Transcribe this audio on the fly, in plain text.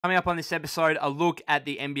Coming up on this episode, a look at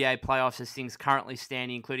the NBA playoffs as things currently stand,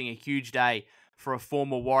 including a huge day for a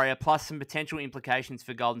former Warrior, plus some potential implications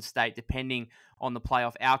for Golden State depending on the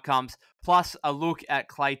playoff outcomes, plus a look at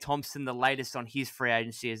Klay Thompson, the latest on his free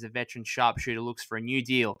agency as a veteran sharpshooter looks for a new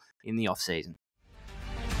deal in the offseason.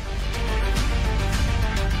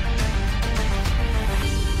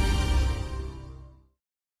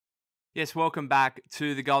 Yes, welcome back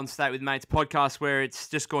to the Golden State with Mates podcast, where it's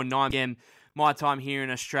just gone 9 p.m. my time here in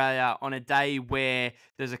Australia on a day where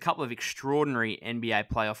there's a couple of extraordinary NBA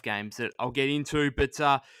playoff games that I'll get into. But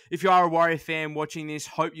if you are a Warrior fan watching this,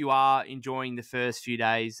 hope you are enjoying the first few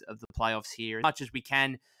days of the playoffs here as much as we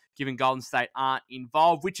can, given Golden State aren't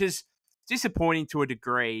involved, which is disappointing to a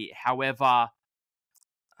degree. However,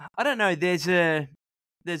 I don't know, there's a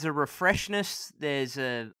refreshness, there's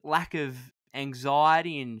a lack of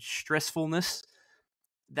anxiety and stressfulness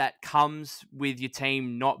that comes with your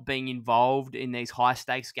team not being involved in these high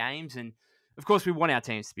stakes games. And of course, we want our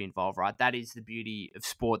teams to be involved, right? That is the beauty of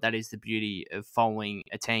sport. That is the beauty of following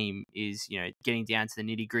a team, is, you know, getting down to the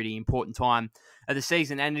nitty gritty, important time of the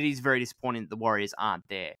season. And it is very disappointing that the Warriors aren't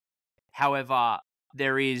there. However,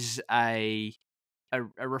 there is a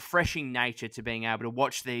refreshing nature to being able to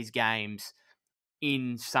watch these games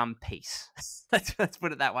in some peace. let's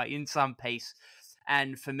put it that way, in some peace.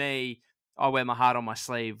 And for me, I wear my heart on my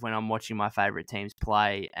sleeve when I'm watching my favorite teams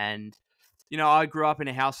play. And, you know, I grew up in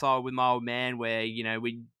a household with my old man where, you know,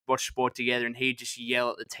 we'd watch sport together and he'd just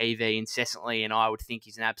yell at the TV incessantly, and I would think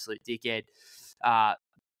he's an absolute dickhead.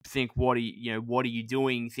 Think, what are you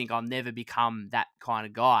doing? Think I'll never become that kind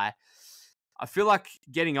of guy. I feel like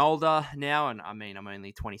getting older now, and I mean, I'm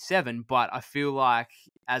only 27, but I feel like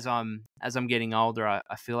as I'm getting older,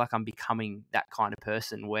 I feel like I'm becoming that kind of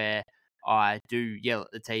person where I do yell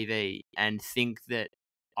at the TV and think that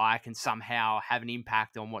I can somehow have an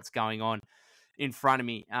impact on what's going on in front of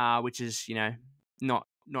me, which is, you know, not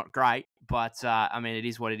great, but I mean, it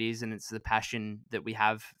is what it is, and it's the passion that we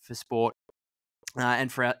have for sport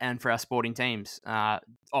and for our sporting teams.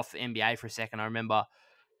 Off the NBA for a second, I remember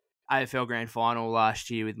AFL Grand Final last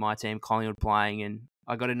year with my team, Collingwood, playing, and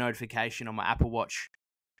I got a notification on my Apple Watch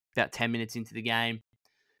about 10 minutes into the game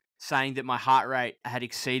saying that my heart rate had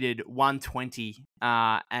exceeded 120,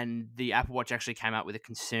 and the Apple Watch actually came out with a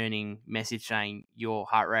concerning message saying your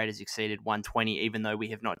heart rate has exceeded 120, even though we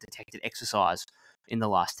have not detected exercise in the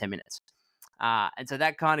last 10 minutes. And so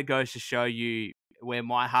that kind of goes to show you where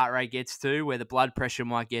my heart rate gets to, where the blood pressure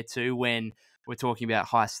might get to when we're talking about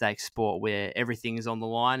high-stakes sport where everything is on the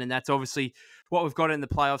line, and that's obviously what we've got in the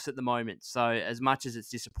playoffs at the moment. So as much as it's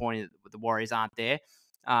disappointing that the Warriors aren't there,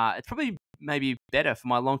 it's probably maybe better for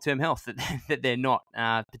my long-term health that they're not,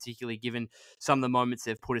 particularly given some of the moments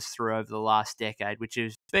they've put us through over the last decade, which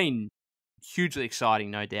has been hugely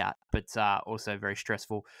exciting, no doubt, but also very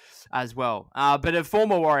stressful as well. But a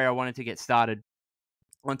former Warrior I wanted to get started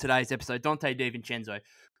on today's episode, Donte DiVincenzo.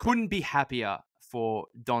 Couldn't be happier for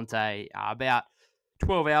Donte. About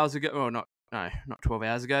 12 hours ago, not 12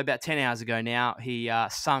 hours ago, about 10 hours ago now, he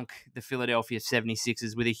sunk the Philadelphia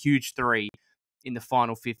 76ers with a huge three in the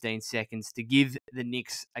final 15 seconds to give the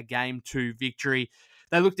Knicks a Game 2 victory.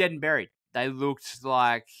 They looked dead and buried. They looked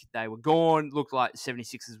like they were gone, looked like the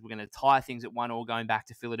 76ers were going to tie things at 1-1 going back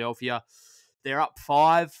to Philadelphia. They're up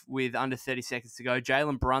 5 with under 30 seconds to go.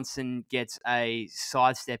 Jalen Brunson gets a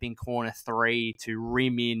sidestepping corner three to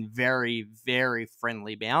rim in, very, very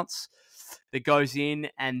friendly bounce that goes in,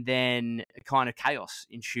 and then kind of chaos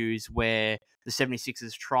ensues where the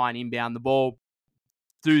 76ers try and inbound the ball,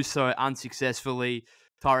 do so unsuccessfully.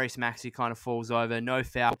 Tyrese Maxey kind of falls over. No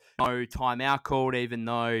foul, no timeout called, even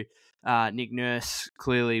though Nick Nurse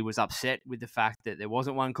clearly was upset with the fact that there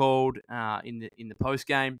wasn't one called in the post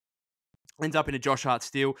game. Ends up in a Josh Hart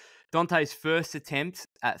steal. Donte's first attempt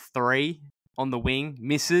at three on the wing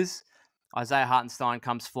misses. Isaiah Hartenstein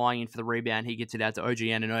comes flying in for the rebound. He gets it out to OG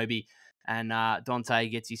Anunoby. And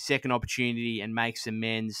Donte gets his second opportunity and makes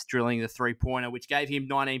amends, drilling the three-pointer, which gave him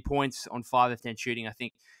 19 points on 5 of 10 shooting, I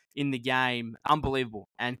think, in the game. Unbelievable.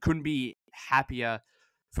 And couldn't be happier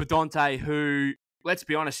for Donte, who, let's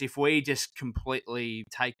be honest, if we just completely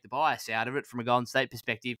take the bias out of it from a Golden State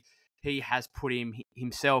perspective, he has put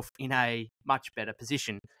himself in a much better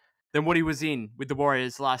position than what he was in with the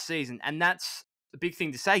Warriors last season. And that's a big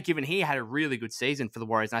thing to say, given he had a really good season for the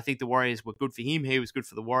Warriors. And I think the Warriors were good for him. He was good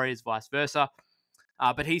for the Warriors, vice versa.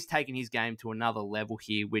 But he's taken his game to another level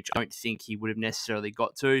here, which I don't think he would have necessarily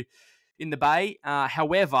got to in the Bay.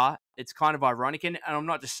 However, it's kind of ironic. And I'm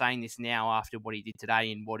not just saying this now after what he did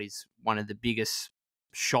today in what is one of the biggest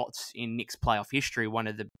shots in Knicks playoff history, one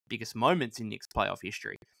of the biggest moments in Knicks playoff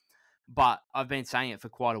history. But I've been saying it for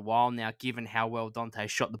quite a while now, given how well Donte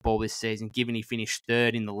shot the ball this season, given he finished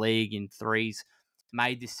third in the league in threes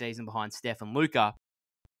made this season behind Steph and Luka.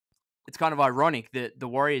 It's kind of ironic that the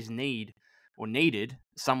Warriors needed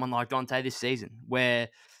someone like Donte this season, where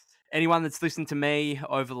anyone that's listened to me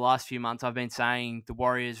over the last few months, I've been saying the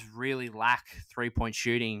Warriors really lack three-point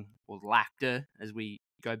shooting, or lacked it, as we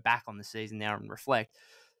go back on the season now and reflect.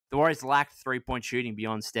 The Warriors lacked three-point shooting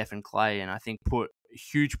beyond Steph and Klay, and I think put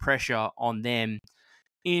huge pressure on them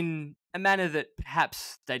in a manner that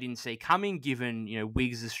perhaps they didn't see coming, given,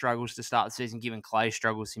 Wiggs' struggles to start the season, given Klay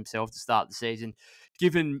struggles himself to start the season,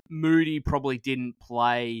 given Moody probably didn't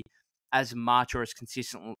play as much or as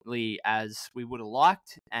consistently as we would have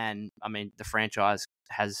liked. And, I mean, the franchise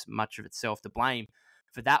has much of itself to blame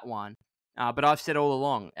for that one. But I've said all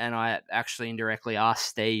along, and I actually indirectly asked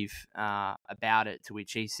Steve about it, to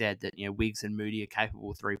which he said that, Wiggs and Moody are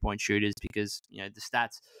capable three-point shooters because, the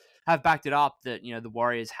stats have backed it up that, the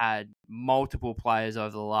Warriors had multiple players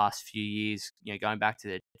over the last few years, going back to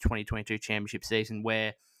the 2022 championship season,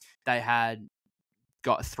 where they had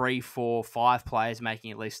got 3, 4, 5 players making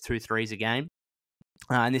at least 2 threes a game.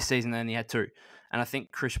 And this season they only had 2. And I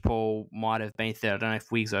think Chris Paul might have been third. I don't know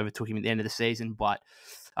if Wiggs overtook him at the end of the season, but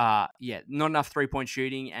not enough three-point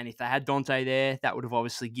shooting. And if they had Donte there, that would have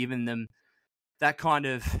obviously given them that kind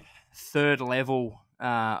of third level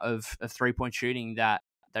of three-point shooting that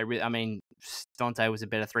they really, I mean, Donte was a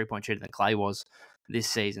better three-point shooter than Klay was this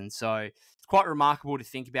season. So it's quite remarkable to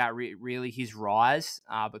think about really his rise,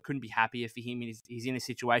 but couldn't be happier for him. He's in a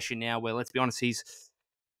situation now where, let's be honest, he's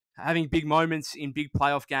having big moments in big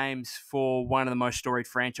playoff games for one of the most storied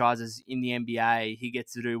franchises in the NBA. He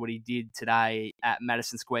gets to do what he did today at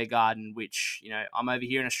Madison Square Garden, which, I'm over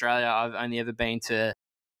here in Australia. I've only ever been to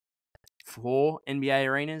 4 NBA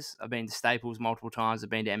arenas. I've been to Staples multiple times. I've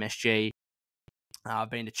been to MSG.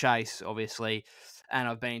 I've been to Chase, obviously, and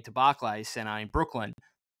I've been to Barclays Center in Brooklyn.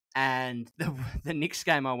 And the Knicks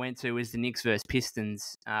game I went to was the Knicks versus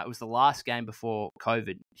Pistons. It was the last game before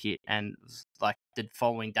COVID hit, and it was like the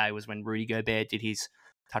following day was when Rudy Gobert did his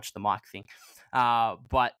touch the mic thing.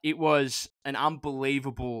 But it was an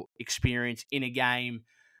unbelievable experience in a game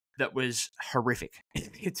that was horrific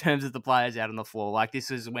in terms of the players out on the floor. Like,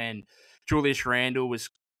 this is when Julius Randle was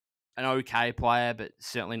an okay player, but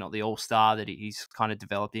certainly not the all-star that he's kind of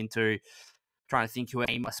developed into. Trying to think who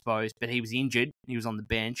I suppose, but he was injured. He was on the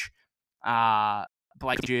bench.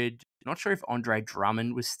 Blake injured. Not sure if Andre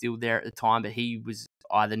Drummond was still there at the time, but he was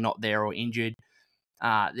either not there or injured.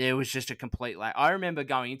 There was just a complete, I remember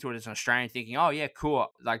going into it as an Australian thinking, oh yeah, cool.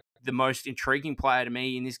 Like, the most intriguing player to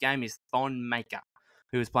me in this game is Thon Maker,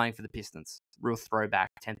 who was playing for the Pistons. Real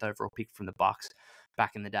throwback, 10th overall pick from the Bucks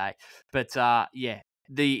back in the day. But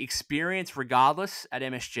the experience, regardless, at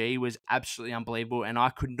MSG was absolutely unbelievable, and I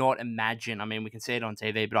could not imagine, I mean, we can see it on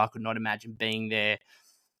TV, but I could not imagine being there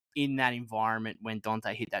in that environment when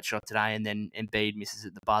Donte hit that shot today and then Embiid misses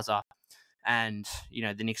at the buzzer and,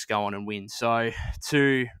 the Knicks go on and win. So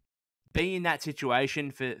to be in that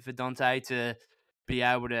situation for Donte, to be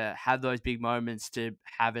able to have those big moments, to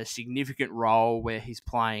have a significant role where he's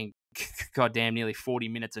playing, goddamn, nearly 40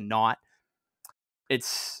 minutes a night,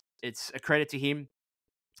 it's a credit to him.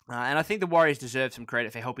 And I think the Warriors deserve some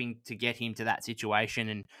credit for helping to get him to that situation.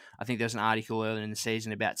 And I think there was an article earlier in the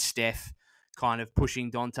season about Steph kind of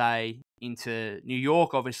pushing Donte into New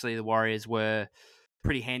York. Obviously, the Warriors were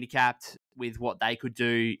pretty handicapped with what they could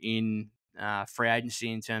do in free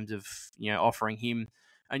agency in terms of, offering him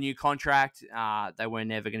a new contract. They were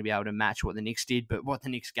never going to be able to match what the Knicks did, but what the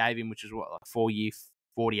Knicks gave him, which was 4-year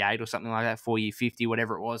 48 or something like that, 4-year 50,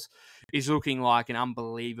 whatever it was, is looking like an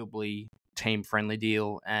unbelievably team-friendly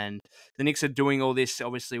deal. And the Knicks are doing all this,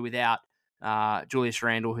 obviously, without Julius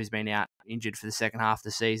Randle, who's been out injured for the second half of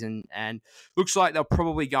the season. And looks like they'll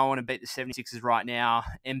probably go on and beat the 76ers right now.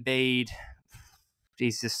 Embiid,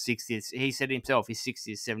 he's just 60th. He said himself he's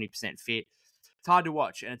 60 to 70% fit. It's hard to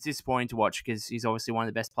watch, and it's disappointing to watch because he's obviously one of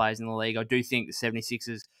the best players in the league. I do think the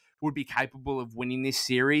 76ers would be capable of winning this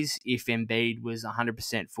series if Embiid was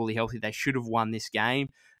 100% fully healthy. They should have won this game.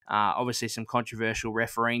 Obviously, some controversial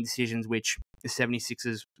refereeing decisions, which the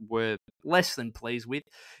 76ers were less than pleased with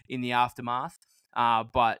in the aftermath.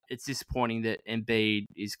 But it's disappointing that Embiid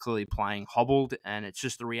is clearly playing hobbled, and it's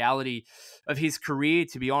just the reality of his career,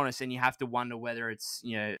 to be honest. And you have to wonder whether it's,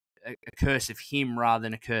 a curse of him rather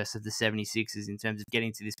than a curse of the 76ers in terms of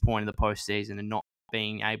getting to this point in the postseason and not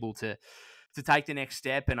being able to take the next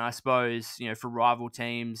step. And I suppose, for rival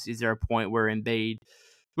teams, is there a point where Embiid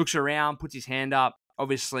looks around, puts his hand up?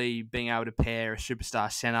 Obviously, being able to pair a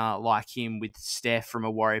superstar center like him with Steph from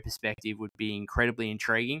a Warrior perspective would be incredibly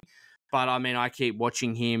intriguing. But, I mean, I keep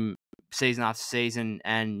watching him season after season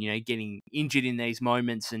and, getting injured in these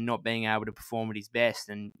moments and not being able to perform at his best.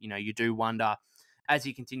 And, you do wonder, as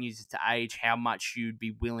he continues to age, how much you'd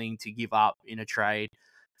be willing to give up in a trade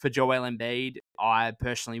for Joel Embiid. I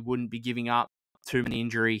personally wouldn't be giving up too many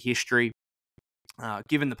injury history,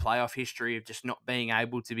 given the playoff history of just not being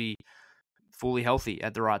able to be fully healthy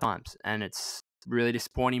at the right times. And it's really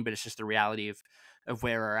disappointing, but it's just the reality of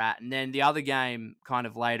where we're at. And then the other game kind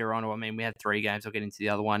of later on, we had 3 games. I'll get into the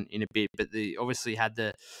other one in a bit, but obviously had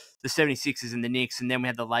the 76ers and the Knicks, and then we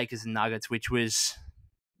had the Lakers and Nuggets, which was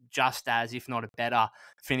just as, if not a better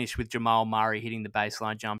finish, with Jamal Murray hitting the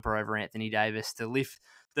baseline jumper over Anthony Davis to lift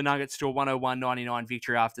the Nuggets to a 101-99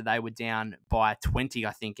 victory after they were down by 20,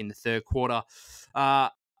 I think, in the third quarter.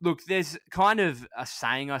 Look, there's kind of a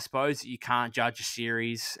saying, I suppose, that you can't judge a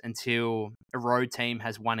series until a road team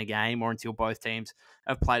has won a game or until both teams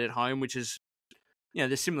have played at home, which is,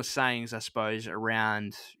 there's similar sayings, I suppose,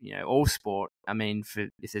 around, all sport.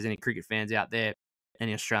 If there's any cricket fans out there,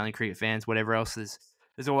 any Australian cricket fans, whatever else,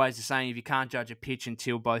 there's always the saying, if you can't judge a pitch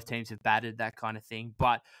until both teams have batted, that kind of thing.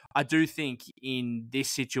 But I do think in this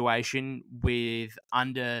situation with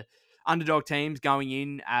underdog teams going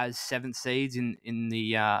in as 7th seeds in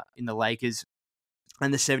the Lakers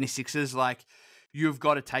and the 76ers, like, you've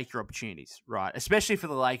got to take your opportunities, right? Especially for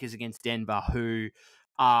the Lakers against Denver, who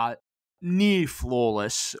are near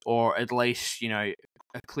flawless, or at least,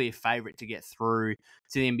 a clear favourite to get through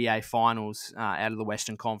to the NBA Finals out of the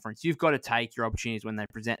Western Conference. You've got to take your opportunities when they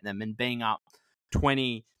present them, and being up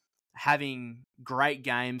 20, having great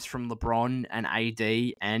games from LeBron and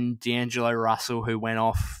AD and D'Angelo Russell, who went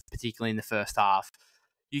off particularly in the first half.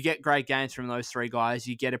 You get great games from those 3 guys.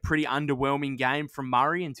 You get a pretty underwhelming game from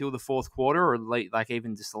Murray until the fourth quarter, or like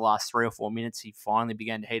even just the last 3 or 4 minutes, he finally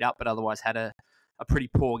began to heat up, but otherwise had a pretty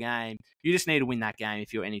poor game. You just need to win that game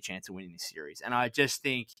if you're any chance of winning this series. And I just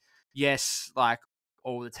think, yes, like,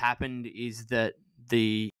 all that's happened is that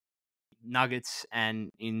the Nuggets,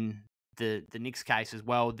 and in the Knicks case as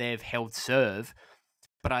well, they've held serve.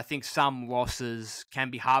 But I think some losses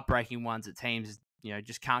can be heartbreaking ones that teams,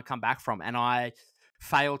 just can't come back from. And I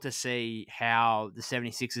fail to see how the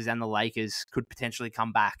 76ers and the Lakers could potentially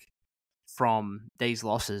come back from these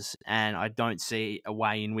losses. And I don't see a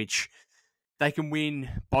way in which they can win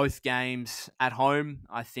both games at home.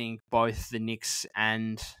 I think both the Knicks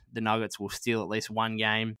and the Nuggets will steal at least one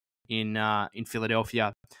game in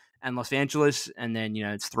Philadelphia and Los Angeles, and then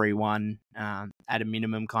it's 3-1 at a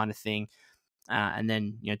minimum kind of thing, and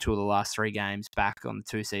then 2 of the last 3 games back on the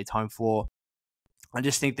 2 seeds home floor. I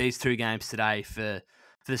just think these 2 games today for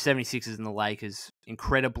the 76ers and the Lakers,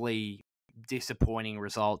 incredibly disappointing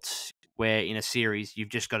results, where in a series you've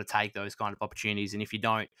just got to take those kind of opportunities, and if you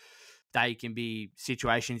don't, they can be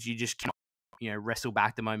situations you just cannot, wrestle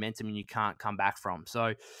back the momentum and you can't come back from.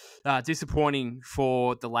 So disappointing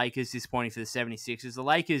for the Lakers, disappointing for the 76ers. The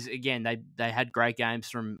Lakers, again, they had great games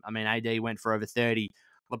from, AD went for over 30.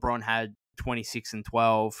 LeBron had 26 and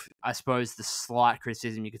 12. I suppose the slight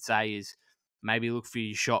criticism you could say is maybe look for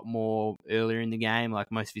your shot more earlier in the game.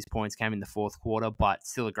 Like, most of his points came in the fourth quarter, but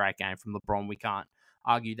still a great game from LeBron. We can't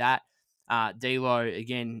argue that. D'Lo,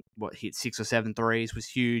 again, hit 6 or 7 threes, was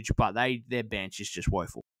huge, but their bench is just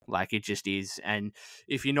woeful. Like, it just is. And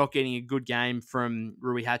if you're not getting a good game from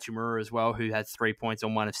Rui Hachimura as well, who had 3 points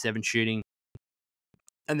on 1 of 7 shooting,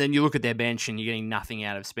 and then you look at their bench and you're getting nothing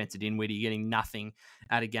out of Spencer Dinwiddie, you're getting nothing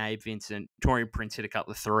out of Gabe Vincent. Torian Prince hit a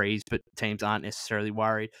couple of threes, but teams aren't necessarily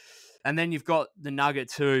worried. And then you've got the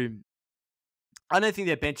Nuggets, who I don't think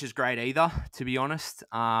their bench is great either, to be honest,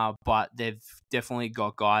 but they've definitely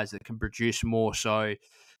got guys that can produce more so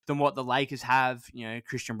than what the Lakers have.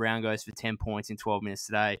 Christian Brown goes for 10 points in 12 minutes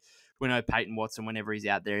today. We know Peyton Watson, whenever he's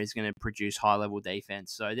out there, is going to produce high-level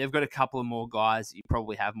defense. So they've got a couple of more guys that you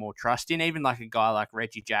probably have more trust in, even like a guy like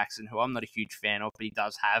Reggie Jackson, who I'm not a huge fan of, but he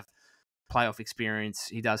does have playoff experience.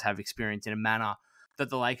 He does have experience in a manner that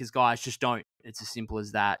the Lakers guys just don't. It's as simple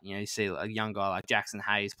as that. You see a young guy like Jackson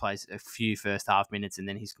Hayes plays a few first half minutes and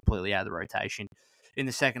then he's completely out of the rotation. In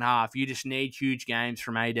the second half, you just need huge games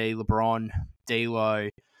from AD, LeBron, D'Lo,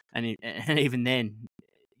 and even then,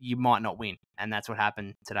 you might not win. And that's what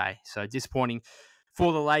happened today. So disappointing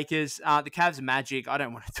for the Lakers. The Cavs Magic, I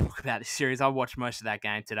don't want to talk about this series. I watched most of that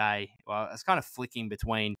game today. Well, I was kind of flicking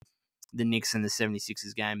between the Knicks and the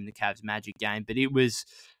 76ers game and the Cavs Magic game, but it was...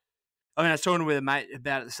 I was talking with a mate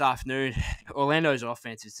about it this afternoon. Orlando's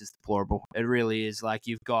offense is just deplorable. It really is. Like,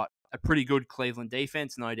 you've got a pretty good Cleveland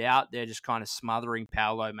defense, no doubt. They're just kind of smothering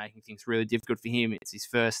Paolo, making things really difficult for him. It's his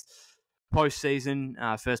first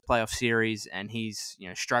postseason, first playoff series, and he's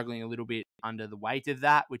struggling a little bit under the weight of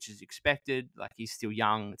that, which is expected. Like, he's still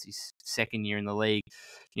young; it's his second year in the league.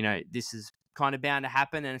 This is kind of bound to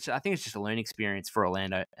happen, and I think it's just a learning experience for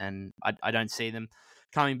Orlando, and I don't see them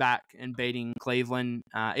coming back and beating Cleveland,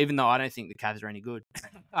 even though I don't think the Cavs are any good.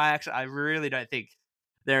 I really don't think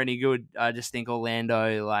they're any good. I just think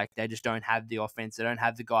Orlando, like, they just don't have the offense. They don't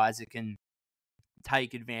have the guys that can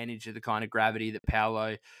take advantage of the kind of gravity that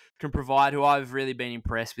Paolo can provide, who I've really been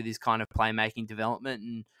impressed with his kind of playmaking development.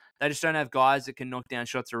 And they just don't have guys that can knock down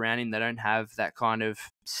shots around him. They don't have that kind of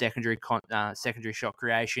secondary shot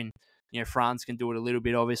creation. Franz can do it a little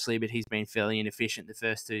bit, obviously, but he's been fairly inefficient the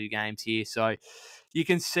first two games here. So you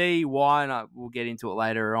can see why, and we'll get into it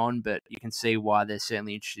later on, but you can see why they're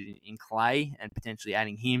certainly interested in Klay and potentially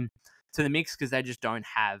adding him to the mix, because they just don't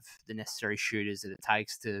have the necessary shooters that it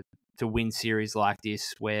takes to win series like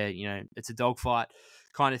this, where it's a dogfight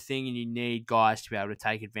kind of thing, and you need guys to be able to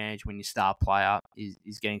take advantage when your star player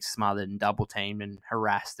is getting smothered and double teamed and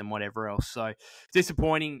harassed and whatever else. So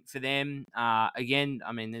disappointing for them. Again,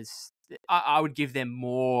 I mean, I would give them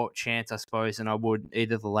more chance, I suppose, than I would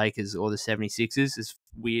either the Lakers or the 76ers, as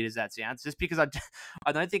weird as that sounds, just because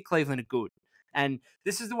I don't think Cleveland are good. And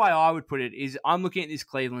this is the way I would put it, is I'm looking at this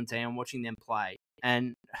Cleveland team, I'm watching them play,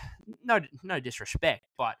 and no disrespect,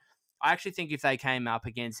 but I actually think if they came up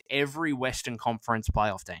against every Western Conference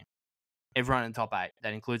playoff team, everyone in the top 8,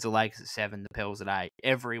 that includes the Lakers at 7, the Pels at 8,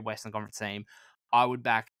 every Western Conference team, I would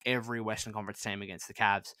back every Western Conference team against the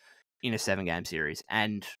Cavs in a 7-game series.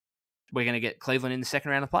 And we're going to get Cleveland in the second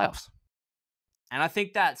round of the playoffs. And I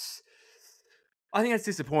think that's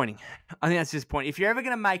disappointing. If you're ever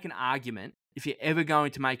going to make an argument,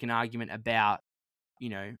 about,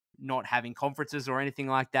 not having conferences or anything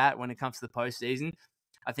like that when it comes to the postseason,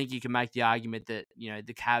 I think you can make the argument that,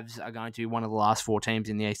 the Cavs are going to be one of the last 4 teams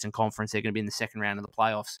in the Eastern Conference. They're going to be in the second round of the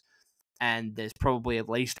playoffs. And there's probably at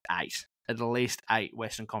least 8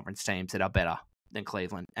 Western Conference teams that are better than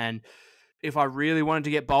Cleveland. And if I really wanted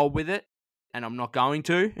to get bold with it, and I'm not going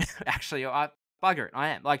to, actually, bugger it, I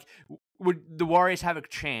am. Like, would the Warriors have a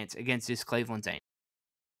chance against this Cleveland team?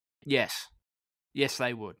 Yes. Yes,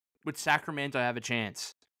 they would. Would Sacramento have a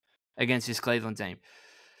chance against this Cleveland team?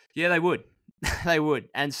 Yeah, they would. They would.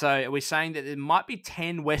 And so we're saying that there might be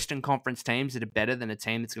 10 Western Conference teams that are better than a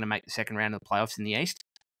team that's going to make the second round of the playoffs in the East.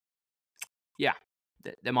 Yeah,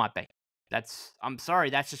 there might be. I'm sorry,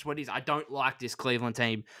 that's just what it is. I don't like this Cleveland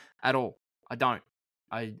team at all. I don't.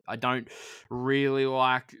 I don't really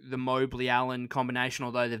like the Mobley-Allen combination,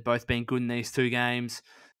 although they've both been good in these 2 games.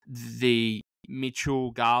 The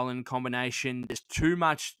Mitchell-Garland combination, there's too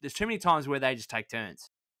many times where they just take turns.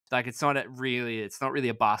 Like, it's not really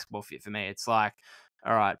a basketball fit for me. It's like,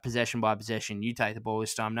 all right, possession by possession. You take the ball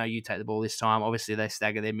this time. No, you take the ball this time. Obviously, they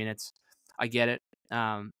stagger their minutes. I get it.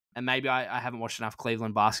 And maybe I haven't watched enough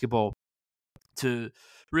Cleveland basketball to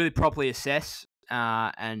really properly assess.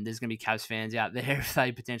 And there's going to be Cavs fans out there, if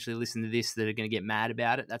they potentially listen to this, that are going to get mad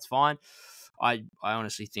about it. That's fine. I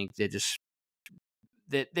honestly think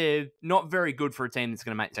they're not very good for a team that's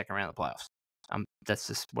going to make the second round of the playoffs. That's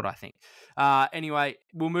just what I think. Anyway,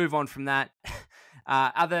 we'll move on from that.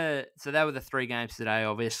 So that were the 3 games today,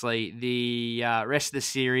 obviously. The rest of the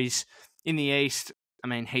series in the East, I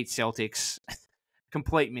mean, Heat Celtics,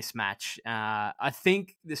 complete mismatch. I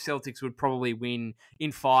think the Celtics would probably win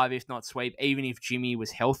in 5, if not sweep, even if Jimmy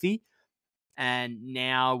was healthy. And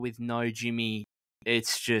now with no Jimmy,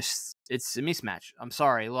 it's a mismatch. I'm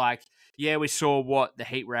sorry. Like, yeah, we saw what the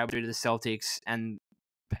Heat were able to do to the Celtics, and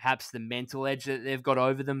perhaps the mental edge that they've got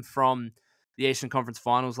over them from the Eastern Conference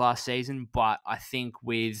Finals last season. But I think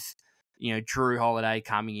with, Drew Holiday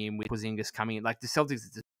coming in, with Porzingis coming in, like, the Celtics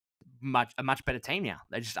is a much better team now.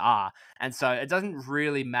 They just are. And so it doesn't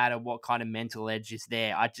really matter what kind of mental edge is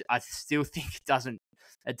there. I still think it doesn't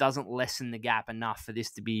lessen the gap enough for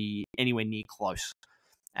this to be anywhere near close.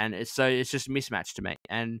 And it's just a mismatch to me.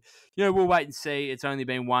 And, we'll wait and see. It's only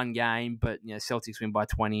been 1 game, but, Celtics win by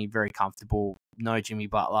 20, very comfortable. No Jimmy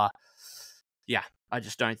Butler. Yeah, I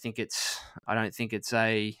just don't think it's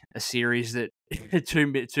a series that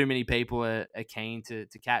too many people are keen to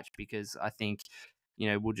catch, because I think,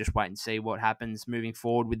 we'll just wait and see what happens moving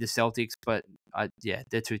forward with the Celtics. But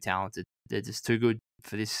they're too talented. They're just too good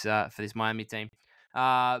for this Miami team.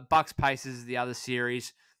 Bucks Pacers, the other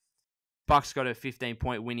series. Bucks got a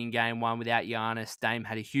 15-point win in game 1 without Giannis. Dame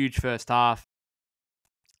had a huge first half.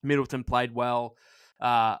 Middleton played well.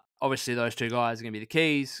 Obviously, those 2 guys are going to be the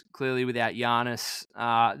keys, clearly without Giannis.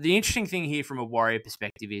 The interesting thing here from a Warrior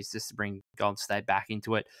perspective is, just to bring Golden State back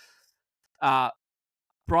into it, Brian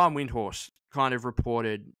Windhorst kind of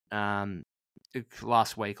reported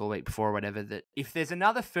last week or week before or whatever, that if there's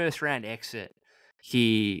another first round exit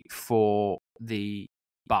here for the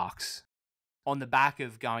Bucks on the back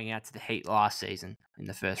of going out to the Heat last season in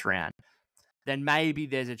the first round, then maybe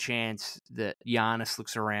there's a chance that Giannis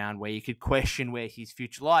looks around where you could question where his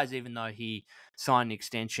future lies, even though he signed an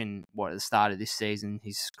extension, at the start of this season,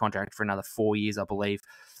 his contract for another 4 years, I believe,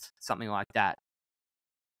 something like that.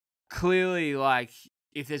 Clearly, like,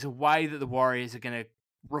 if there's a way that the Warriors are going to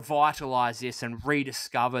revitalize this and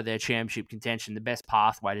rediscover their championship contention, the best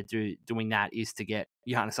pathway to doing that is to get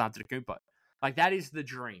Giannis Antetokounmpo. Like, that is the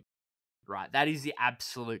dream, right? That is the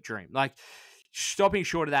absolute dream. Like, stopping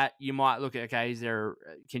short of that, you might look at, okay,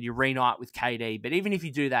 can you reunite with KD? But even if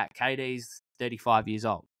you do that, KD's 35 years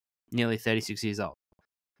old, nearly 36 years old.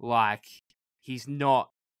 Like, he's not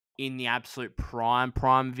in the absolute prime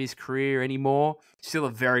of his career anymore. Still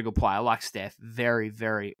a very good player, like Steph. Very,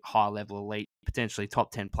 very high level elite, potentially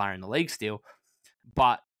top 10 player in the league still.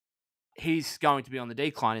 But he's going to be on the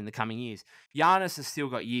decline in the coming years. Giannis has still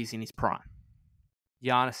got years in his prime.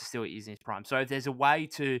 So if there's a way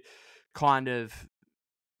to kind of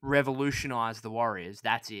revolutionize the Warriors,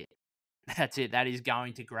 that's it. That is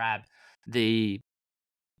going to grab the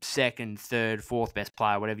second, third, fourth best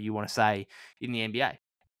player, whatever you want to say, in the NBA.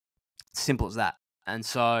 Simple as that. And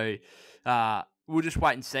so we'll just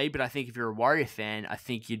wait and see. But I think if you're a Warrior fan, I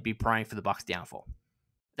think you'd be praying for the Bucks' downfall.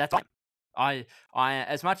 That's fine. I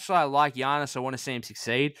as much as I like Giannis, I want to see him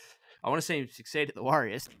succeed. I want to see him succeed at the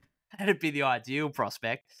Warriors. That'd be the ideal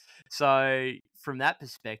prospect. So from that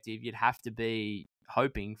perspective, you'd have to be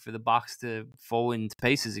hoping for the Bucks to fall into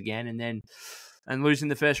pieces again and lose in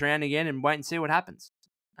the first round again and wait and see what happens.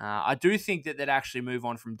 I do think that they'd actually move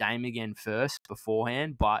on from Dame again first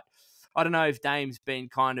beforehand, but I don't know if Dame's been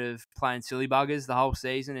kind of playing silly buggers the whole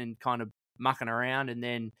season and kind of mucking around, and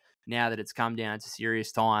then now that it's come down to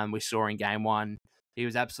serious time, we saw in game one, he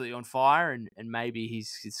was absolutely on fire, and maybe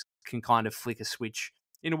he's can kind of flick a switch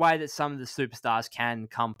in a way that some of the superstars can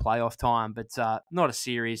come playoff time, but not a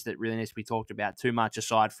series that really needs to be talked about too much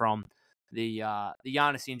aside from the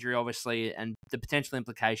Giannis injury, obviously, and the potential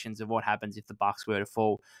implications of what happens if the Bucks were to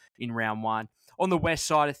fall in round one. On the west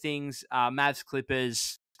side of things, Mavs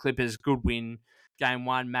Clippers, good win. Game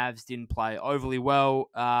one, Mavs didn't play overly well.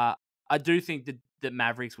 I do think that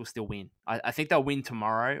Mavericks will still win. I think they'll win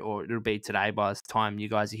tomorrow, or it'll be today by the time you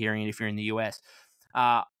guys are hearing it if you're in the US.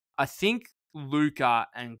 I think Luka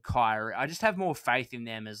and Kyrie, I just have more faith in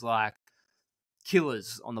them as like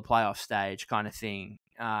killers on the playoff stage kind of thing,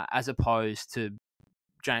 as opposed to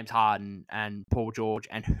James Harden and Paul George,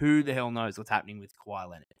 and who the hell knows what's happening with Kawhi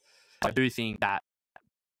Leonard. I do think that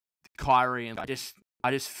Kyrie, and I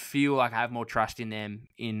just feel like I have more trust in them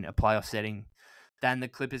in a playoff setting than the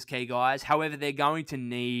Clippers key guys. However, they're going to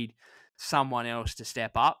need someone else to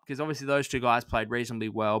step up, because obviously those two guys played reasonably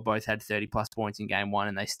well. Both had 30-plus points in game one,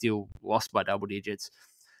 and they still lost by double digits.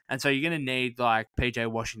 And so you're going to need like PJ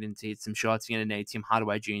Washington to hit some shots. You're going to need Tim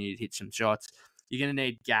Hardaway Jr. to hit some shots. You're going to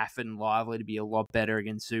need Gafford and Lively to be a lot better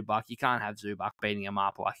against Zubac. You can't have Zubac beating him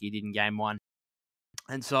up like he did in game one.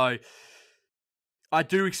 And so I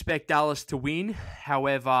do expect Dallas to win.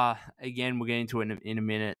 However, again, we'll get into it in a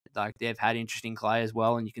minute. Like, they've had interesting Klay as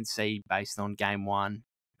well, and you can see based on game one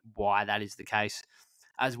why that is the case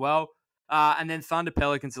as well. And then Thunder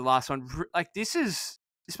Pelicans, the last one. Like, this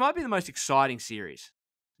might be the most exciting series.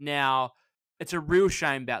 Now, it's a real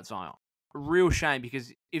shame about Zion. A real shame,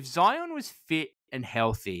 because if Zion was fit and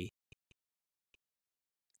healthy,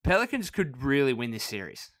 Pelicans could really win this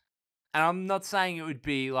series. And I'm not saying it would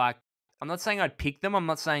be like, I'm not saying I'd pick them. I'm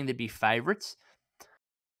not saying they'd be favorites.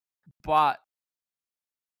 But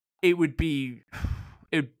it'd be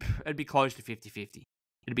close to 50-50.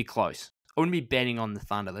 It'd be close. I wouldn't be betting on the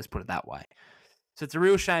Thunder, let's put it that way. So it's a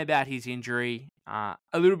real shame about his injury. A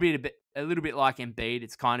little bit like Embiid.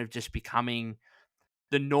 It's kind of just becoming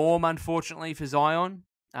the norm, unfortunately, for Zion.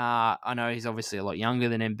 I know he's obviously a lot younger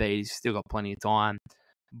than Embiid. He's still got plenty of time.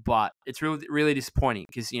 But it's really, really disappointing,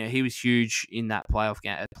 because he was huge in that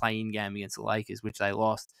play-in game against the Lakers, which they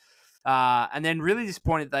lost. And then really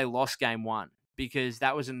disappointed they lost game one, because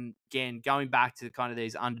that was, again, going back to kind of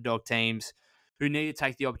these underdog teams who need to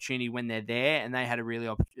take the opportunity when they're there, and they had a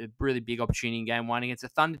really big opportunity in game one against a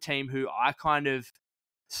Thunder team who I kind of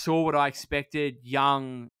saw what I expected: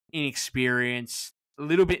 young, inexperienced, a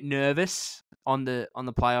little bit nervous on the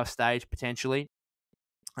playoff stage potentially.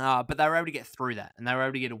 But they were able to get through that, and they were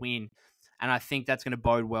able to get a win. And I think that's going to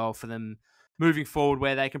bode well for them moving forward,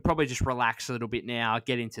 where they can probably just relax a little bit now,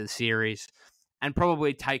 get into the series, and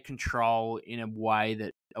probably take control in a way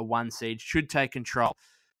that a one seed should take control.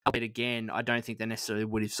 But again, I don't think they necessarily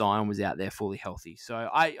would if Zion was out there fully healthy. So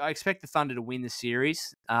I expect the Thunder to win the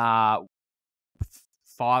series, 5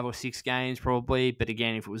 or 6 games probably. But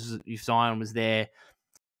again, if Zion was there,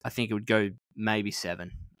 I think it would go maybe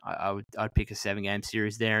 7. I'd pick a 7-game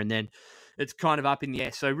series there, and then it's kind of up in the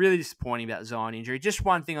air. So really disappointing about the Zion injury. Just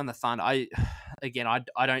one thing on the Thunder. I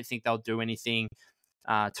don't think they'll do anything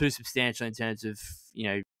too substantial in terms of,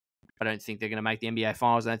 I don't think they're going to make the NBA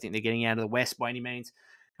Finals. I don't think they're getting out of the West by any means.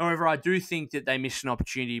 However, I do think that they missed an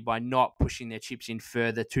opportunity by not pushing their chips in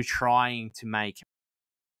further to trying to make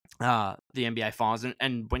the NBA Finals.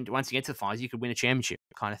 And once you get to the Finals, you could win a championship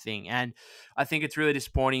kind of thing. And I think it's really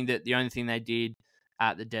disappointing that the only thing they did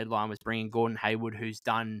at the deadline was bring in Gordon Hayward, who's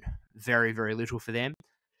done very, very little for them.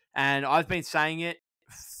 And I've been saying it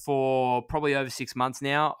for probably over 6 months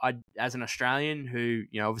now. As an Australian who,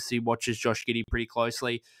 obviously watches Josh Giddey pretty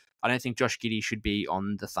closely, I don't think Josh Giddey should be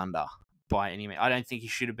on the Thunder by any means. I don't think he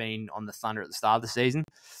should have been on the Thunder at the start of the season.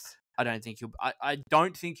 I don't think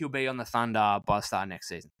he'll be on the Thunder by the start of next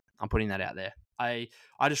season. I'm putting that out there. I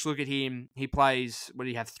just look at him. He plays, what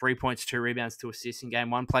do you have, 3 points, 2 rebounds, 2 assists in game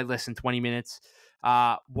one, played less than 20 minutes.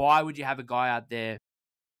 Why would you have a guy out there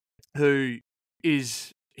who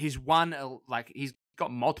he's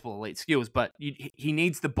got multiple elite skills, but he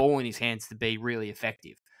needs the ball in his hands to be really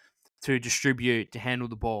effective, to distribute, to handle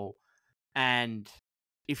the ball. And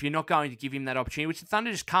if you're not going to give him that opportunity, which the Thunder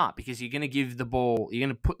just can't, because you're going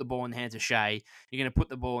to put the ball in the hands of Shea, you're going to put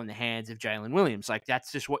the ball in the hands of Jalen Williams. Like,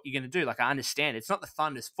 that's just what you're going to do. Like, I understand. It's not the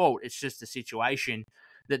Thunder's fault. It's just the situation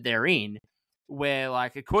that they're in where,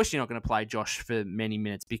 like, of course you're not going to play Josh for many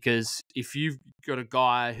minutes, because if you've got a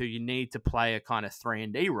guy who you need to play a kind of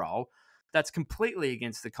 3-and-D role, that's completely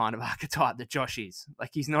against the kind of archetype that Josh is.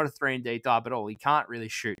 Like, he's not a 3-and-D type at all. He can't really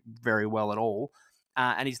shoot very well at all.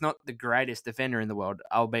 And he's not the greatest defender in the world,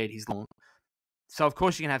 albeit he's long. So, of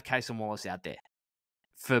course, you can have Cason Wallace out there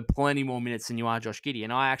for plenty more minutes than you are Josh Giddey.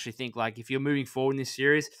 And I actually think, like, if you're moving forward in this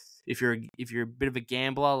series, if you're a bit of a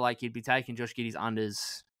gambler, like, you'd be taking Josh Giddey's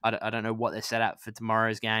unders. I don't know what they're set up for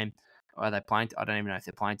tomorrow's game. Are they playing? I don't even know if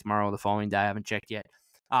they're playing tomorrow or the following day. I haven't checked yet.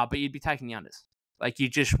 But you'd be taking the unders. Like, you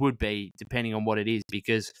just would be, depending on what it is,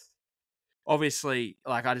 because obviously,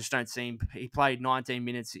 like, I just don't see him. He played 19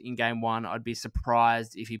 minutes in game one. I'd be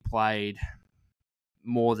surprised if he played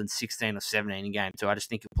more than 16 or 17 in game two. I just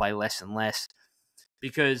think he'll play less and less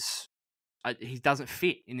because he doesn't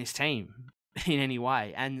fit in this team in any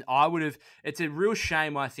way. And it's a real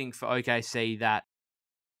shame, I think, for OKC that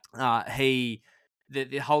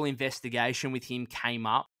the whole investigation with him came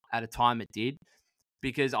up at a time it did.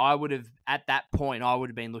 Because at that point, I would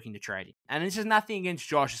have been looking to trade him. And it's just nothing against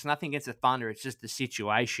Josh. It's nothing against the Thunder. It's just the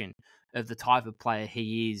situation of the type of player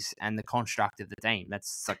he is and the construct of the team.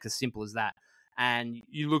 That's like as simple as that. And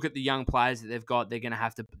you look at the young players that they've got, they've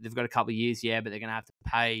got a couple of years, but they're going to have to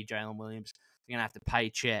pay Jalen Williams. They're going to have to pay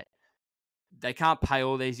Chet. They can't pay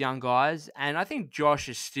all these young guys. And I think Josh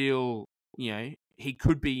is still, he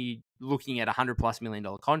could be looking at $100+ million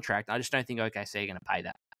contract. I just don't think OKC are going to pay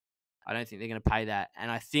that. I don't think they're going to pay that. And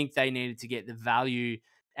I think they needed to get the value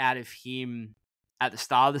out of him at the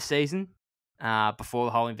start of the season, before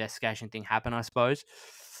the whole investigation thing happened, I suppose.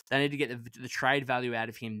 They need to get the trade value out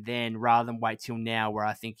of him then, rather than wait till now, where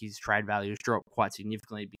I think his trade value has dropped quite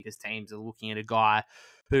significantly because teams are looking at a guy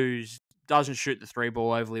who doesn't shoot the three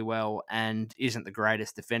ball overly well and isn't the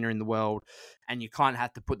greatest defender in the world. And you kind of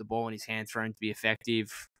have to put the ball in his hands for him to be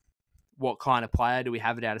effective. What kind of player do we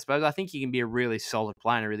have it out? I suppose I think he can be a really solid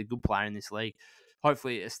player and a really good player in this league.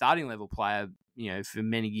 Hopefully a starting level player, for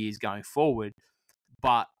many years going forward.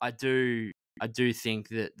 But I do think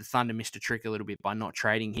that the Thunder missed a trick a little bit by not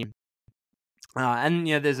trading him. And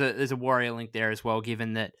there's a Warrior link there as well,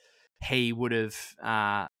 given that he would have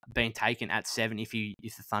been taken at 7 if the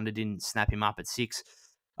Thunder didn't snap him up at 6.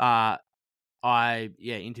 I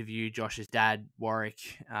interviewed Josh's dad, Warwick,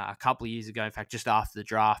 a couple of years ago. In fact, just after the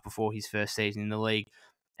draft, before his first season in the league,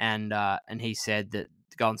 and he said that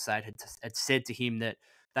the Golden State had said to him that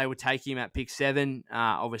they would take him at pick 7.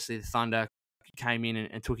 Obviously, the Thunder came in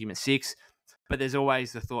and took him at 6. But there's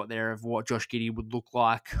always the thought there of what Josh Giddey would look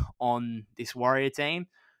like on this Warrior team.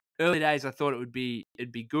 Early days, I thought it'd be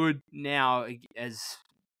good. Now, as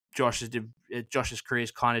Josh's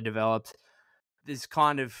career's kind of developed, there's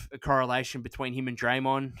kind of a correlation between him and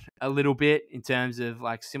Draymond a little bit in terms of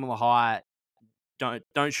like similar height,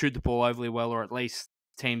 don't shoot the ball overly well, or at least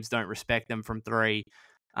teams don't respect them from 3.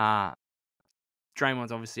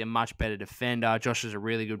 Draymond's obviously a much better defender. Josh is a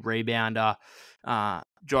really good rebounder.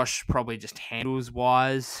 Josh probably just handles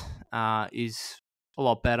wise is a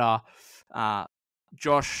lot better.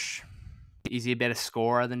 Josh Is he a better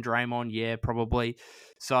scorer than Draymond? Yeah, probably.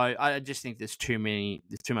 So I just think there's too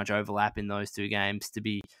much overlap in those two games to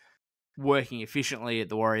be working efficiently at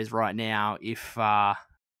the Warriors right now if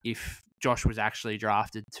Josh was actually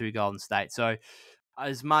drafted to Golden State. So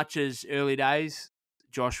as much as early days,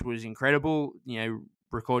 Josh was incredible,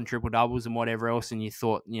 recording triple doubles and whatever else, and you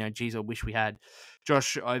thought, geez, I wish we had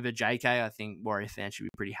Josh over JK. I think Warrior fans should be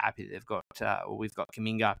pretty happy that we've got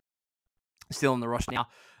Kuminga still on the roster now.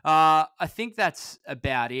 I think that's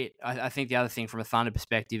about it. I think the other thing from a Thunder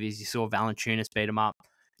perspective is you saw Valanciunas beat him up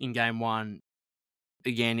in game one.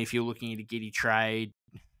 Again, if you're looking at a giddy trade,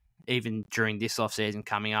 even during this offseason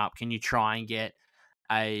coming up, can you try and get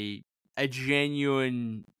a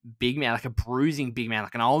genuine big man, like a bruising big man,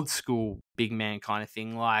 like an old school big man kind of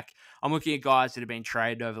thing? Like, I'm looking at guys that have been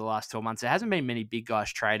traded over the last 12 months. There hasn't been many big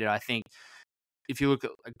guys traded. I think if you look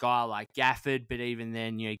at a guy like Gafford, but even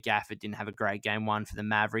then, Gafford didn't have a great game one for the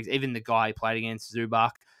Mavericks. Even the guy he played against,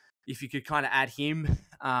 Zubac, if you could kind of add him,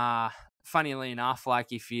 funnily enough,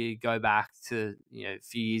 like if you go back to, a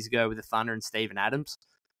few years ago with the Thunder and Steven Adams,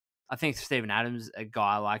 I think Steven Adams, a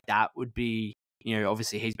guy like that would be,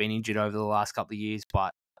 obviously he's been injured over the last couple of years,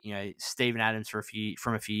 but, Steven Adams from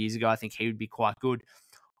a few years ago, I think he would be quite good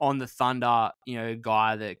on the Thunder, a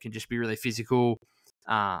guy that can just be really physical,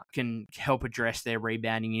 can help address their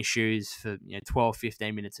rebounding issues for 12,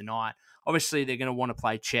 15 minutes a night. Obviously, they're going to want to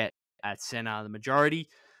play Chet at center the majority,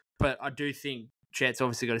 but I do think Chet's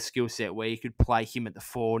obviously got a skill set where you could play him at the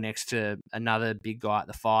 4 next to another big guy at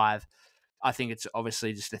the 5. I think it's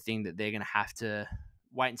obviously just a thing that they're going to have to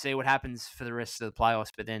wait and see what happens for the rest of the playoffs,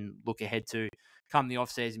 but then look ahead to come the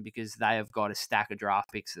offseason, because they have got a stack of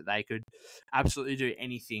draft picks that they could absolutely do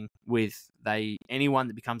anything with. Anyone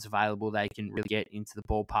that becomes available, they can really get into the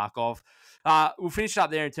ballpark of. We'll finish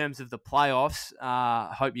up there in terms of the playoffs.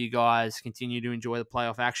 Hope you guys continue to enjoy the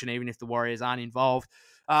playoff action, even if the Warriors aren't involved.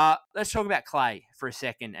 Let's talk about Klay for a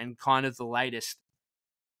second and kind of the latest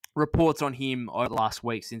reports on him over the last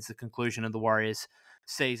week since the conclusion of the Warriors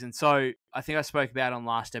season. So I think I spoke about on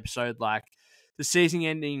last episode, like the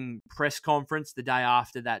season-ending press conference the day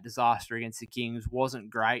after that disaster against the Kings wasn't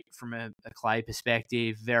great from a Klay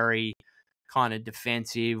perspective. Very kind of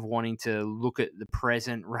defensive, wanting to look at the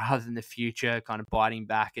present rather than the future, kind of biting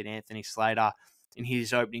back at Anthony Slater in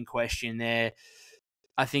his opening question there.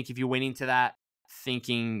 I think if you went into that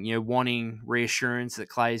thinking, wanting reassurance that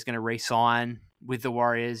Klay is going to re-sign with the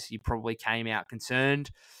Warriors, you probably came out concerned.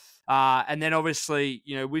 And then obviously,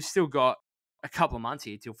 we've still got a couple of months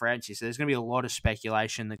here till free agency, so there's going to be a lot of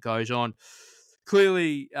speculation that goes on.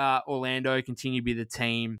 Clearly, Orlando continue to be the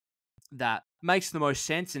team that makes the most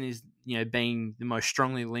sense and is, being the most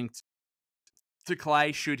strongly linked to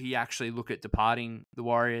Klay should he actually look at departing the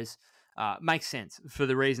Warriors. Makes sense for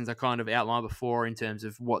the reasons I kind of outlined before in terms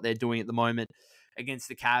of what they're doing at the moment against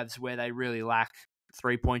the Cavs, where they really lack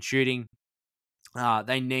three-point shooting.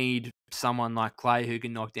 They need someone like Klay who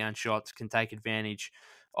can knock down shots, can take advantage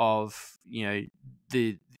of,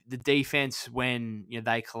 the defense when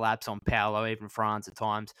they collapse on Paolo, even Franz at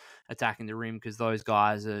times attacking the rim, because those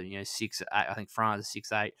guys are 6'8". I think Franz is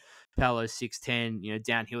 6'8", Paolo's 6'10".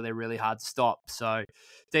 Downhill they're really hard to stop. So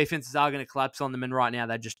defenses are going to collapse on them, and right now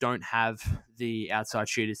they just don't have the outside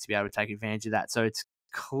shooters to be able to take advantage of that. So it's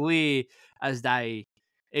clear as day.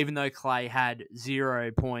 Even though Klay had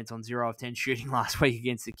 0 points on 0 of 10 shooting last week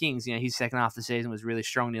against the Kings, his second half of the season was really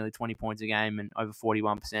strong, nearly 20 points a game and over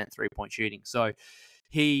 41% three-point shooting. So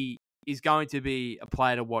he is going to be a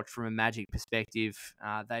player to watch from a Magic perspective.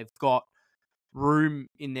 They've got room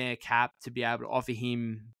in their cap to be able to offer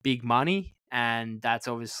him big money, and that's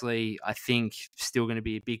obviously, I think, still going to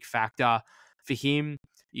be a big factor for him.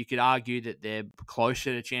 You could argue that they're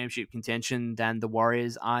closer to championship contention than the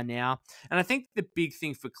Warriors are now. And I think the big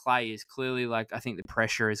thing for Klay is clearly, I think the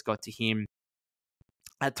pressure has got to him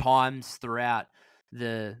at times throughout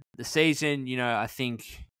the season. I think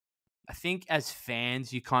as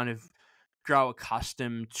fans, you kind of grow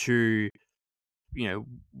accustomed to,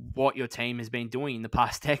 what your team has been doing in the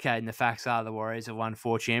past decade. And the facts are the Warriors have won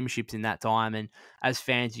 4 championships in that time. And as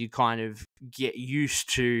fans, you kind of get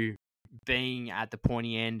used to being at the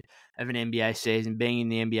pointy end of an NBA season, being in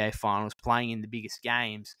the NBA finals, playing in the biggest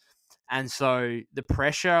games. And so the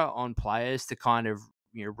pressure on players to kind of,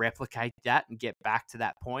 replicate that and get back to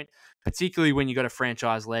that point, particularly when you've got a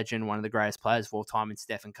franchise legend, one of the greatest players of all time in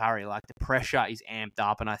Stephen Curry, the pressure is amped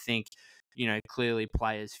up. And I think, clearly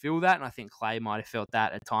players feel that. And I think Klay might have felt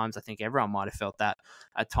that at times. I think everyone might have felt that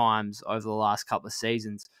at times over the last couple of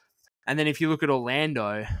seasons. And then if you look at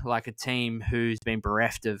Orlando, like a team who's been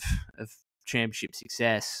bereft of championship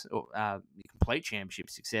success, or complete championship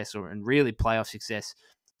success, and really playoff success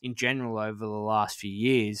in general over the last few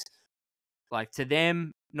years. Like, to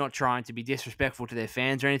them, not trying to be disrespectful to their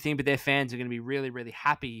fans or anything, but their fans are going to be really, really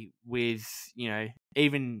happy with,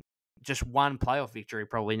 even just one playoff victory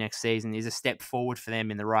probably next season is a step forward for them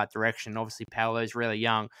in the right direction. Obviously, Paolo's really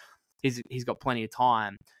young. He's got plenty of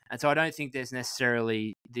time. And so I don't think there's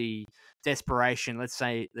necessarily the desperation. Let's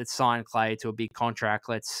sign Klay to a big contract.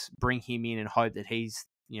 Let's bring him in and hope that he's,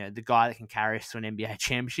 the guy that can carry us to an NBA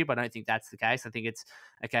championship. I don't think that's the case. I think it's,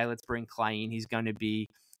 okay, let's bring Klay in. He's going to be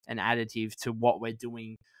an additive to what we're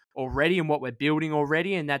doing already and what we're building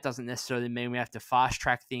already. And that doesn't necessarily mean we have to fast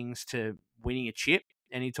track things to winning a chip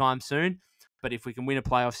anytime soon. But if we can win a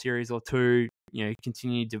playoff series or two,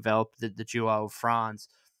 continue to develop the duo of Franz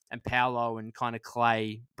and Paolo and kind of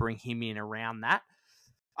Klay, bring him in around that,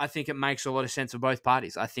 I think it makes a lot of sense for both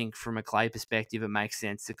parties. I think from a Klay perspective, it makes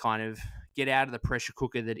sense to kind of get out of the pressure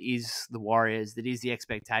cooker that is the Warriors, that is the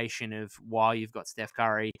expectation of, while you've got Steph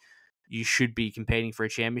Curry, you should be competing for a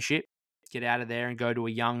championship. Get out of there and go to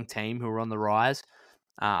a young team who are on the rise.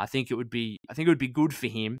 I think it would be good for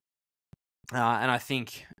him. And I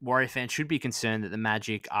think Warrior fans should be concerned that the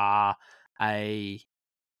Magic are a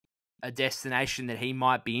destination that he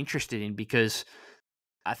might be interested in, because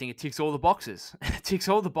I think it ticks all the boxes. It ticks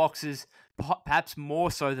all the boxes, perhaps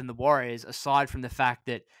more so than the Warriors, aside from the fact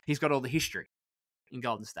that he's got all the history in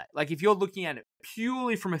Golden State. Like, if you're looking at it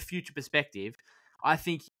purely from a future perspective, I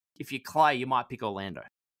think if you're Klay, you might pick Orlando.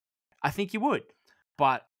 I think you would.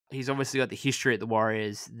 But he's obviously got the history at the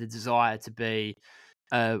Warriors, the desire to be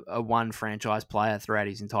a one franchise player throughout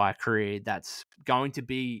his entire career. That's going to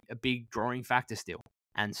be a big drawing factor still.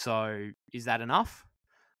 And so, is that enough?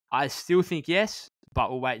 I still think yes,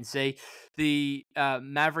 but we'll wait and see. The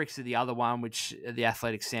Mavericks are the other one, which the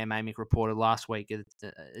Athletic Sam Amick reported last week.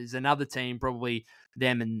 Is another team, probably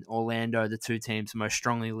them and Orlando, the two teams most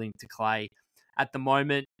strongly linked to Klay at the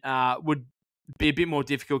moment. Would be a bit more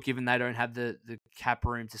difficult given they don't have the cap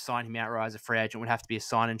room to sign him outright as a free agent. Would have to be a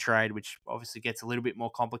sign and trade, which obviously gets a little bit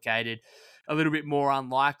more complicated, a little bit more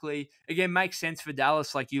unlikely. Again, makes sense for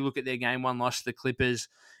Dallas. Like, you look at their game one loss to the Clippers,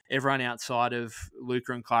 everyone outside of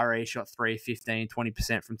Luka and Kyrie shot 3, 15,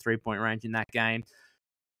 20% from three-point range in that game.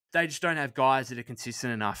 They just don't have guys that are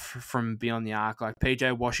consistent enough from beyond the arc. Like,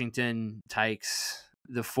 PJ Washington takes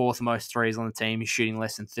the fourth most threes on the team. He's shooting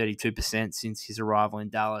less than 32% since his arrival in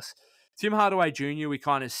Dallas. Tim Hardaway Jr., we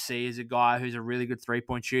kind of see as a guy who's a really good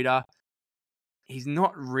three-point shooter. He's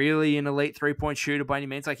not really an elite three-point shooter by any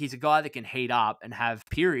means. Like, he's a guy that can heat up and have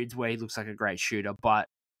periods where he looks like a great shooter, but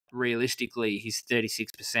realistically, he's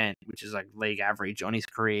 36%, which is like league average on his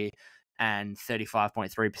career, and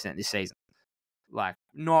 35.3% this season. Like,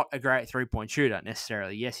 not a great three-point shooter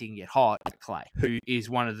necessarily. Yes, he can get hot, like Klay, who is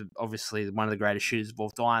obviously one of the greatest shooters of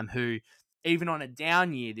all time, who, even on a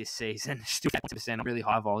down year this season, still 20% on really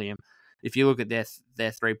high volume. If you look at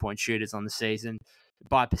their three-point shooters on the season,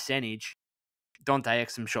 by percentage, Dante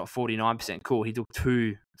Exum shot 49%. Cool, he took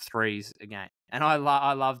 2 threes a game. And I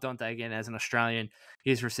love Dante again as an Australian.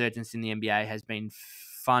 His resurgence in the NBA has been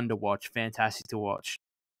fun to watch, fantastic to watch,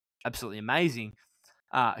 absolutely amazing.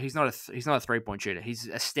 He's not a three-point shooter. He's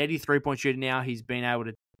a steady three-point shooter now. He's been able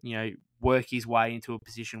to work his way into a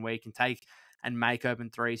position where he can take and make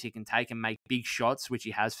open threes. He can take and make big shots, which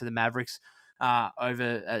he has for the Mavericks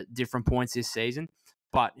over different points this season.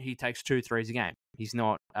 But he takes 2 threes a game. He's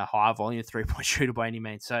not a high-volume three-point shooter by any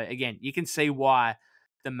means. So, again, you can see why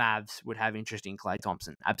the Mavs would have interest in Klay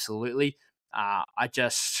Thompson. Absolutely. I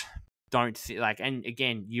just don't think, and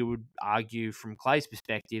again, you would argue from Klay's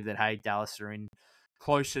perspective that, hey, Dallas are in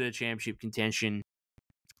closer to championship contention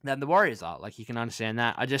than the Warriors are. Like, you can understand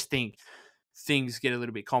that. I just think things get a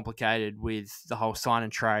little bit complicated with the whole sign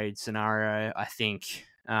and trade scenario. I think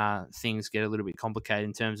things get a little bit complicated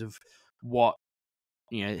in terms of what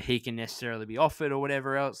he can necessarily be offered or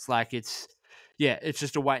whatever else. Like, it's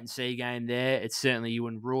just a wait and see game there. It's certainly, you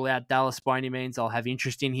wouldn't rule out Dallas by any means. I'll have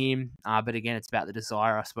interest in him. But again, it's about the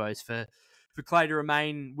desire, I suppose, for Klay to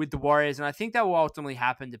remain with the Warriors. And I think that will ultimately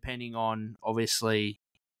happen depending on, obviously,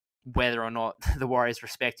 whether or not the Warriors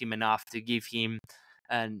respect him enough to give him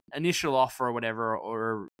an initial offer or whatever,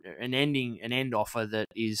 or an end offer that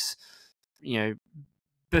is,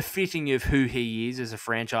 befitting of who he is as a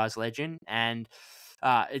franchise legend. And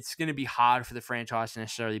it's going to be hard for the franchise to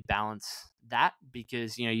necessarily balance that,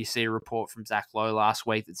 because, you see a report from Zach Lowe last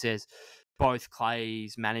week that says both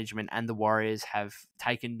Klay's management and the Warriors have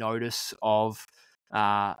taken notice of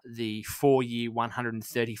the 4-year,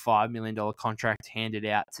 $135 million contract handed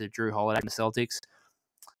out to Drew Holiday and the Celtics.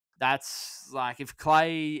 That's like, if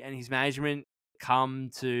Klay and his management come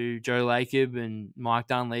to Joe Lacob and Mike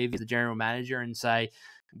Dunleavy, the general manager, and say,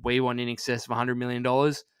 we want in excess of $100 million.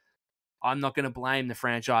 I'm not going to blame the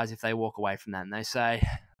franchise if they walk away from that and they say,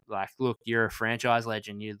 like, look, you're a franchise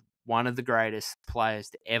legend. You're one of the greatest players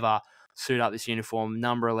to ever suit up this uniform.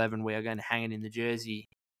 Number 11, we are going to hang it in the jersey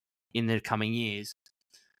in the coming years,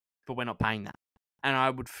 but we're not paying that. And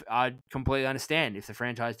I'd completely understand if the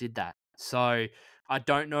franchise did that. So I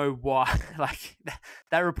don't know why, like,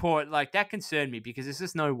 that report, like, that concerned me because there's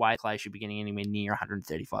just no way Klay should be getting anywhere near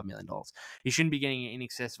 $135 million. He shouldn't be getting in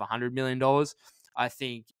excess of $100 million. I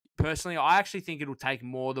think, personally, I actually think it'll take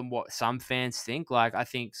more than what some fans think. Like, I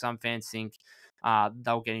think some fans think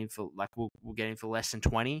they'll get him for, like, we'll get him for less than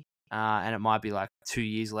 20, and it might be like 2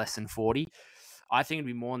 years less than 40. I think it'd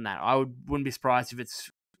be more than that. Wouldn't be surprised if it's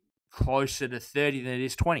closer to 30 than it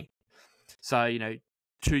is 20. So,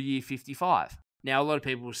 2 year 55. Now, a lot of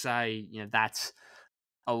people will say, that's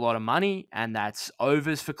a lot of money and that's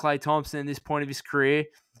overs for Klay Thompson at this point of his career.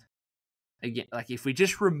 Again, like, if we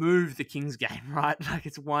just remove the Kings game, right? Like,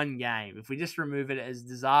 it's one game. If we just remove it, as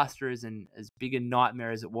disastrous and as big a nightmare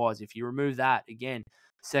as it was, if you remove that, again,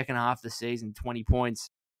 second half of the season, 20 points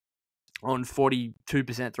on 42%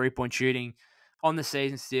 3-point shooting. On the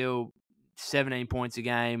season still, 17 points a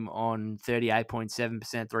game on 38.7%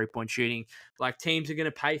 3-point shooting. Like, teams are going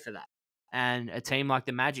to pay for that. And a team like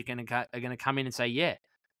the Magic are going to come in and say, yeah,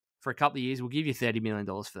 for a couple of years, we'll give you $30 million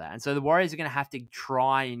for that. And so the Warriors are going to have to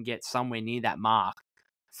try and get somewhere near that mark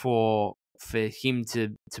for him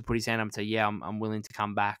to put his hand up and say, yeah, I'm willing to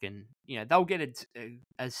come back. And, they'll get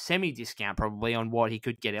a semi-discount probably on what he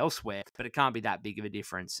could get elsewhere, but it can't be that big of a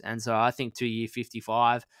difference. And so I think 2 year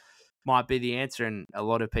 55 might be the answer, and a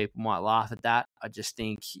lot of people might laugh at that. I just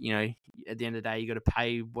think, at the end of the day, you got to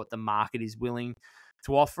pay what the market is willing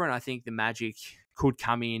to offer, and I think the Magic could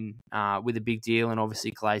come in with a big deal, and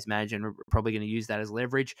obviously Klay's management are probably going to use that as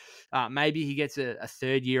leverage. Maybe he gets a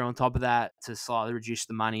third year on top of that to slightly reduce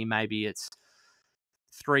the money. Maybe it's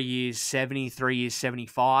 3 years 70, 3 years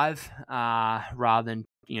 75, rather than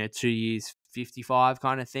 2 years 55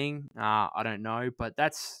 kind of thing. I don't know, but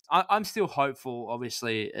I'm still hopeful.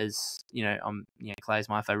 Obviously, as Klay's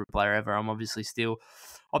my favorite player ever. I'm obviously still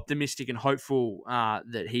optimistic and hopeful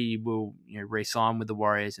that he will re-sign with the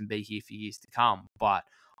Warriors and be here for years to come. But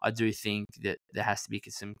I do think that there has to be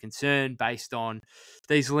some concern based on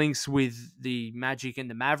these links with the Magic and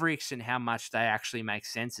the Mavericks and how much they actually make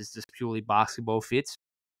sense as just purely basketball fits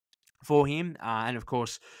for him. And of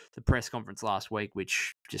course, the press conference last week,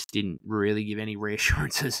 which just didn't really give any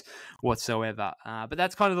reassurances whatsoever. But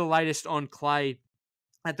that's kind of the latest on Klay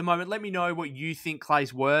at the moment. Let me know what you think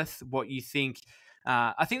Klay's worth, what you think.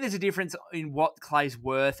 I think there's a difference in what Klay's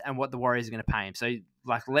worth and what the Warriors are going to pay him. So,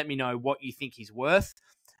 let me know what you think he's worth,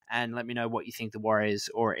 and let me know what you think the Warriors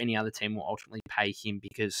or any other team will ultimately pay him,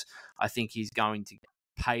 because I think he's going to get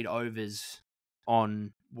paid overs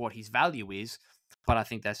on what his value is. But I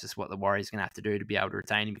think that's just what the Warriors are going to have to do to be able to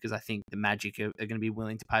retain him, because I think the Magic are going to be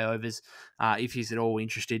willing to pay overs if he's at all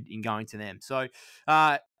interested in going to them. So,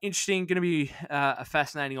 interesting. Going to be a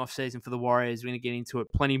fascinating offseason for the Warriors. We're going to get into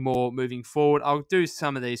it plenty more moving forward. I'll do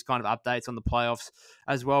some of these kind of updates on the playoffs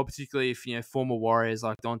as well, particularly if former Warriors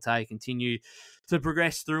like Donte continue to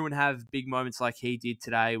progress through and have big moments like he did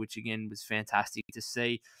today, which again was fantastic to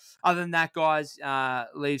see. Other than that, guys,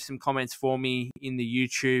 leave some comments for me in the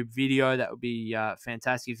YouTube video. That would be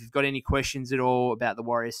fantastic. If you've got any questions at all about the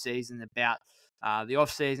Warriors season, about the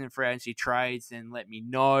off-season free agency trades, then let me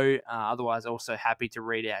know. Otherwise, also happy to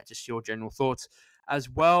read out just your general thoughts as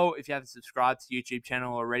well. If you haven't subscribed to the YouTube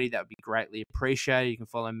channel already, that would be greatly appreciated. You can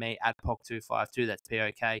follow me at POK252. That's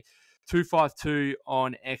POK252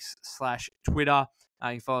 on X/Twitter. You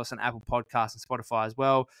can follow us on Apple Podcasts and Spotify as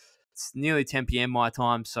well. It's nearly 10 p.m. my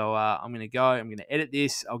time, so I'm going to go. I'm going to edit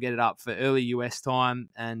this. I'll get it up for early US time,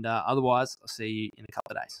 and otherwise, I'll see you in a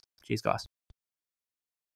couple of days. Cheers, guys.